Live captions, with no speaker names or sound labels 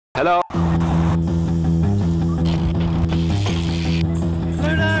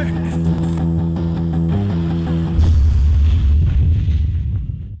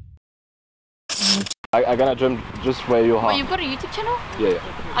gonna jump just where you are. But you've got a YouTube channel? Yeah.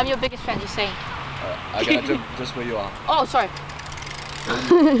 I'm your biggest fan, just saying. I'm gonna jump just where you are. Oh, sorry.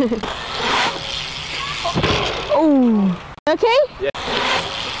 Oh. Okay? Yeah.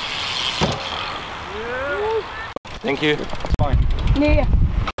 Thank you. It's fine. Yeah.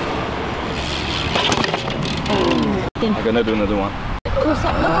 I'm gonna do another one.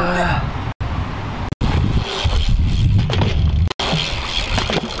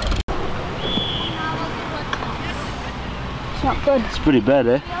 It's not good. It's pretty bad,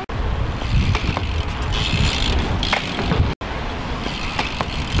 eh?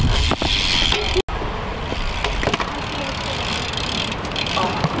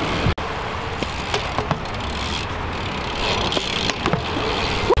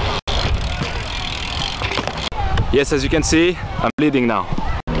 Yes, as you can see, I'm bleeding now.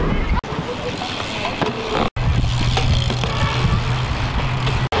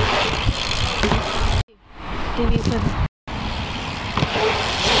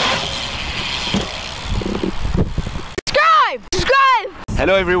 Subscribe!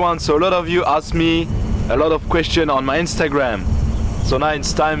 Hello everyone, so a lot of you asked me a lot of questions on my Instagram. So now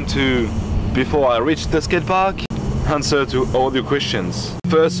it's time to, before I reach the skate park, answer to all the questions.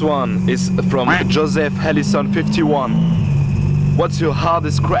 First one is from Joseph Henderson 51. What's your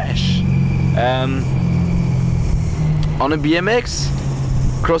hardest crash? On a BMX,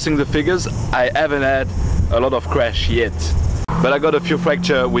 crossing the figures, I haven't had a lot of crash yet. But I got a few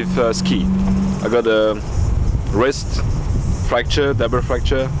fracture with ski. I got a wrist fracture, double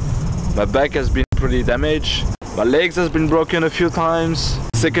fracture. My back has been pretty damaged. My legs has been broken a few times.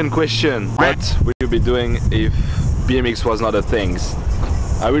 Second question, what would you be doing if BMX was not a thing?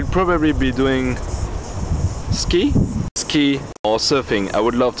 I will probably be doing ski or surfing. I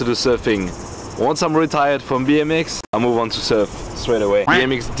would love to do surfing. Once I'm retired from BMX, I move on to surf straight away.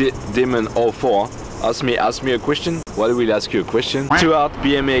 BMX Demon 04 ask me a question. Why will I ask you a question? Throughout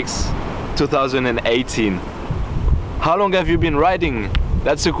BMX 2018, how long have you been riding?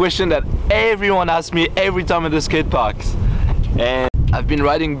 That's a question that everyone asks me every time at the skate parks. And I've been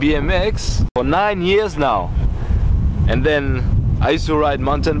riding BMX for 9 years now. And then I used to ride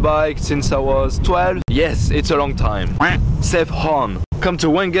mountain bike since I was 12. Yes, it's a long time. Seth Horn, come to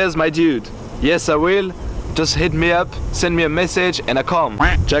Wengers, my dude. Yes, I will. Just hit me up, send me a message and I come.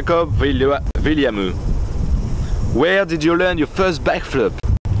 Jacob Villiamu. Where did you learn your first backflip?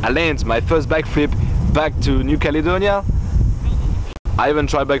 I learned my first backflip back to New Caledonia. I haven't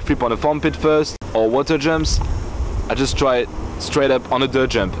tried backflip on a foam pit first or water jumps. I just tried straight up on a dirt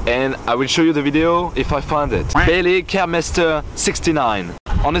jump and I will show you the video if I find it. Bailey Caremaster 69.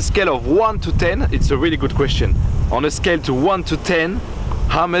 On a scale of 1 to 10, it's a really good question. On a scale to 1 to 10,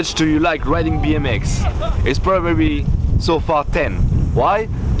 how much do you like riding BMX? It's probably so far 10. Why?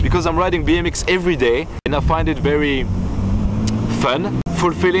 Because I'm riding BMX every day and I find it very fun,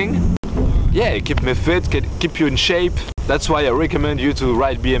 fulfilling. Yeah, keep me fit, keep you in shape. That's why I recommend you to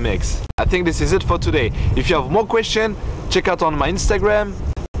ride BMX. I think this is it for today. If you have more questions, check out on my Instagram.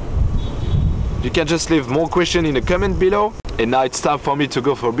 You can just leave more questions in the comment below. And now it's time for me to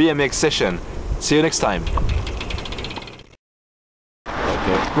go for BMX session. See you next time.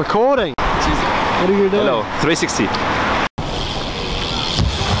 Okay. Recording. What are you doing? Hello, 360.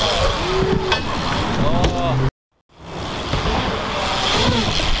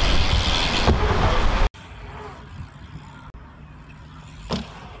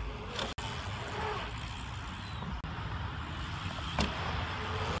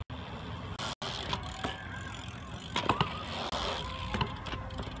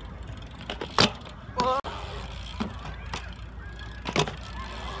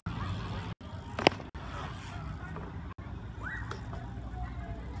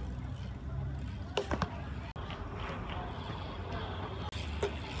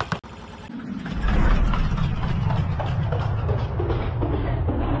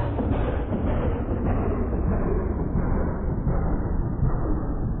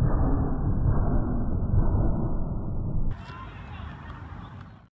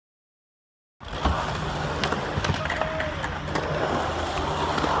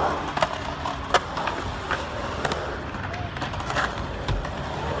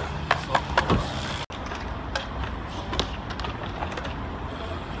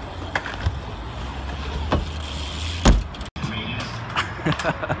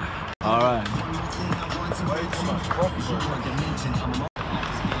 Alright.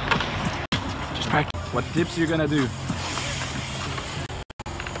 Just practice. What dips you gonna do?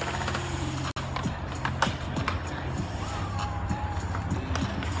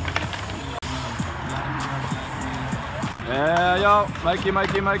 Yeah, yo, Mikey.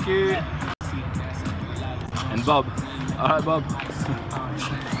 And Bob. Alright, Bob.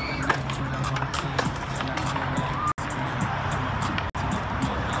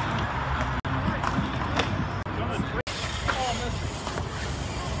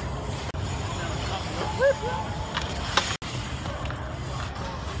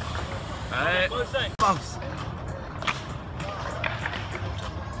 Hey, bumps.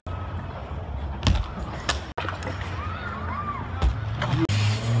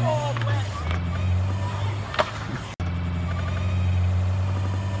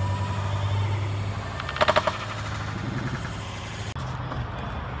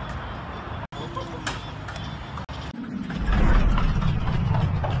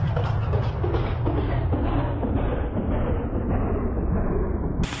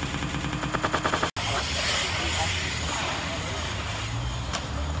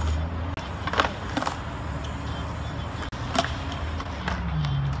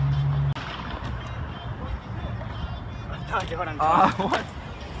 What?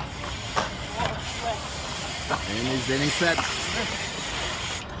 And he's getting set.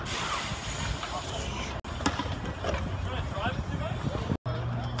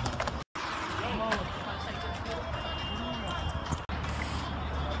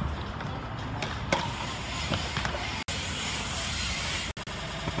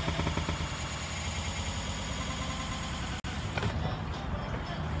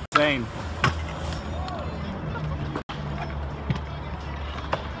 Insane.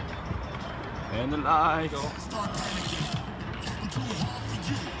 And the lights.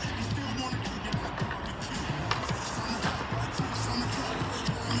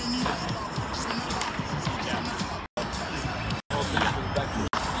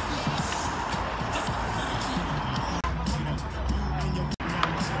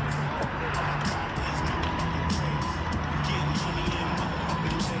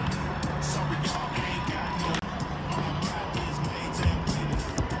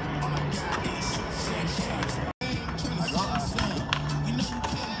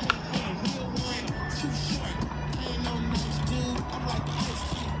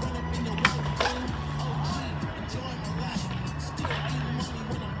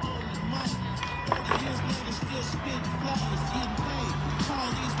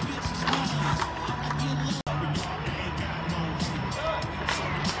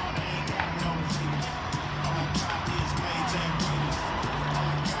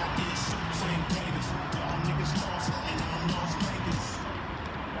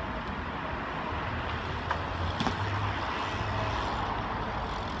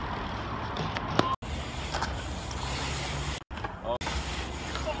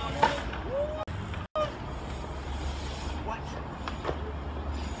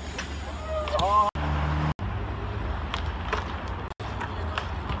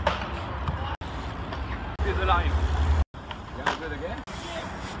 The line. You gonna do it again?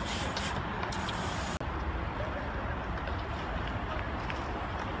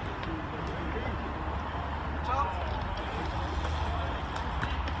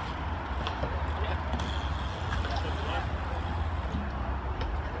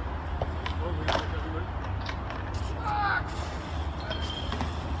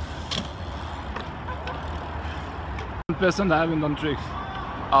 One person I haven't done tricks.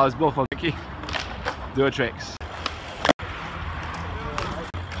 Oh, it's both of the key. Do tricks.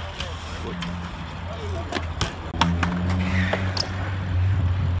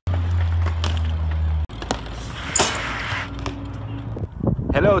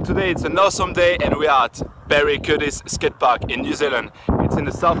 Hello, today it's an awesome day and we are at Barry Curtis Skatepark in New Zealand. It's in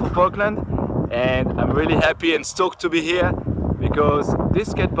the south of Auckland and I'm really happy and stoked to be here because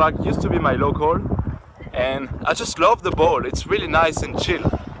this skatepark used to be my local and I just love the ball. It's really nice and chill.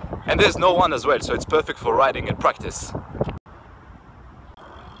 And there's no one as well, so it's perfect for riding and practice.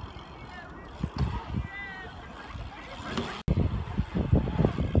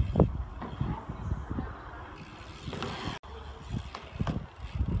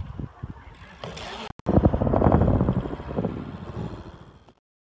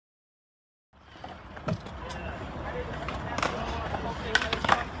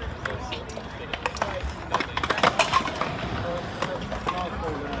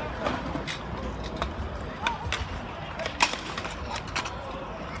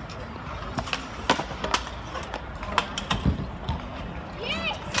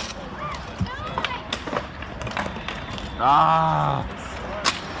 Ah,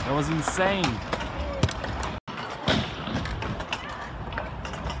 that was insane.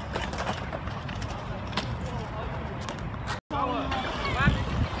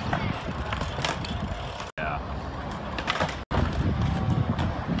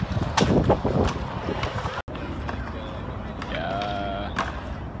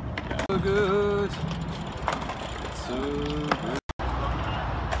 So good. So good.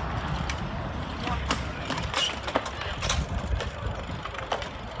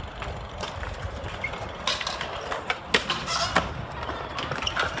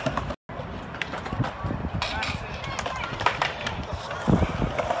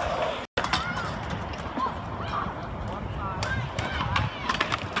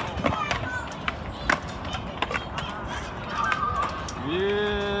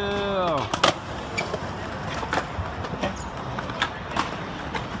 Yeah.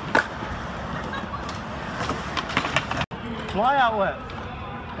 Fly out whip.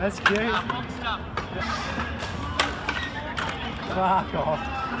 That's cute. Fuck off.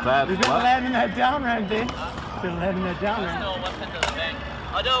 Fab. You've got to land in that down ramp there. You've got to land in that down ramp. I'll do a whip into the bank.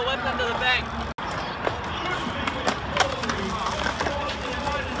 I'll do a whip into the bank.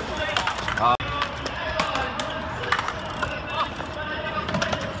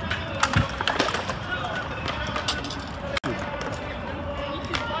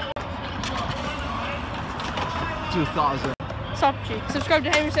 Stop you. Subscribe to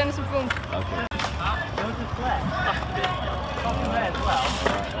Henderson Film. Okay. Those are flat. Not bad as well.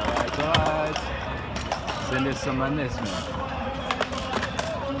 Alright guys. Send us some madness, man.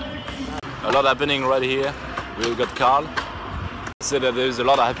 A lot happening right here. We got Carl. Said that there's a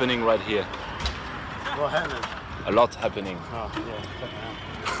lot happening right here. What happened? A lot happening. Oh, yeah.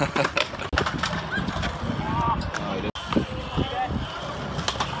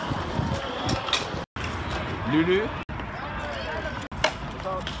 Lulu.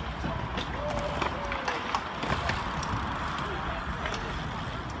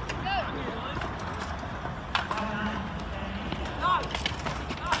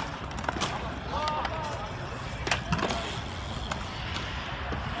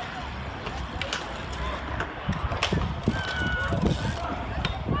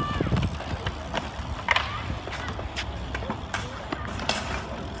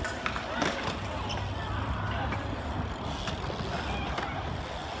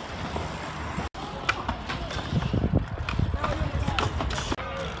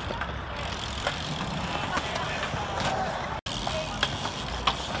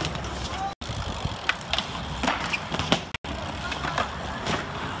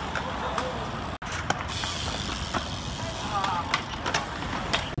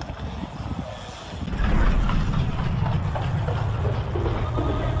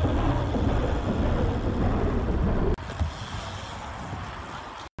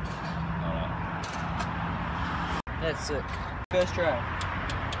 That's sick. First try.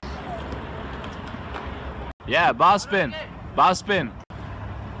 Yeah, bar spin. Bar spin.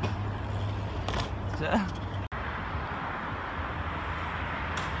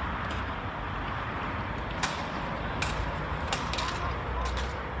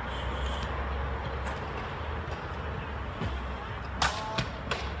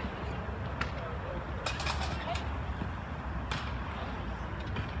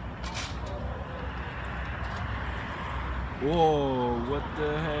 Whoa, what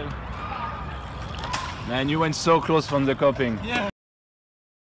the hell? Man, you went so close from the coping. Yeah.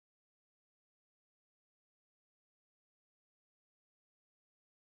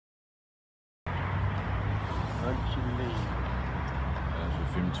 Je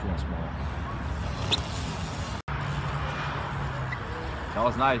filme tout en ce moment. That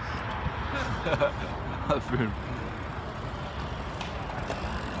was nice. I filmed.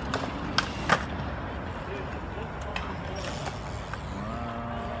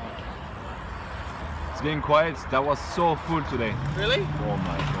 It's getting quiet. That was so full today. Really? Oh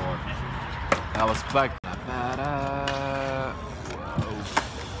my god. That was packed.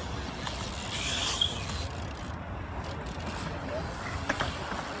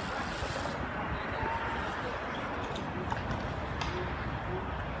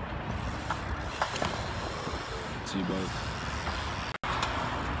 T-boat.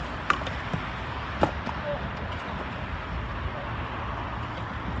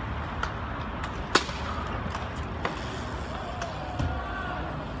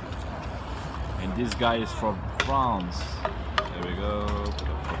 And this guy is from France. There we go.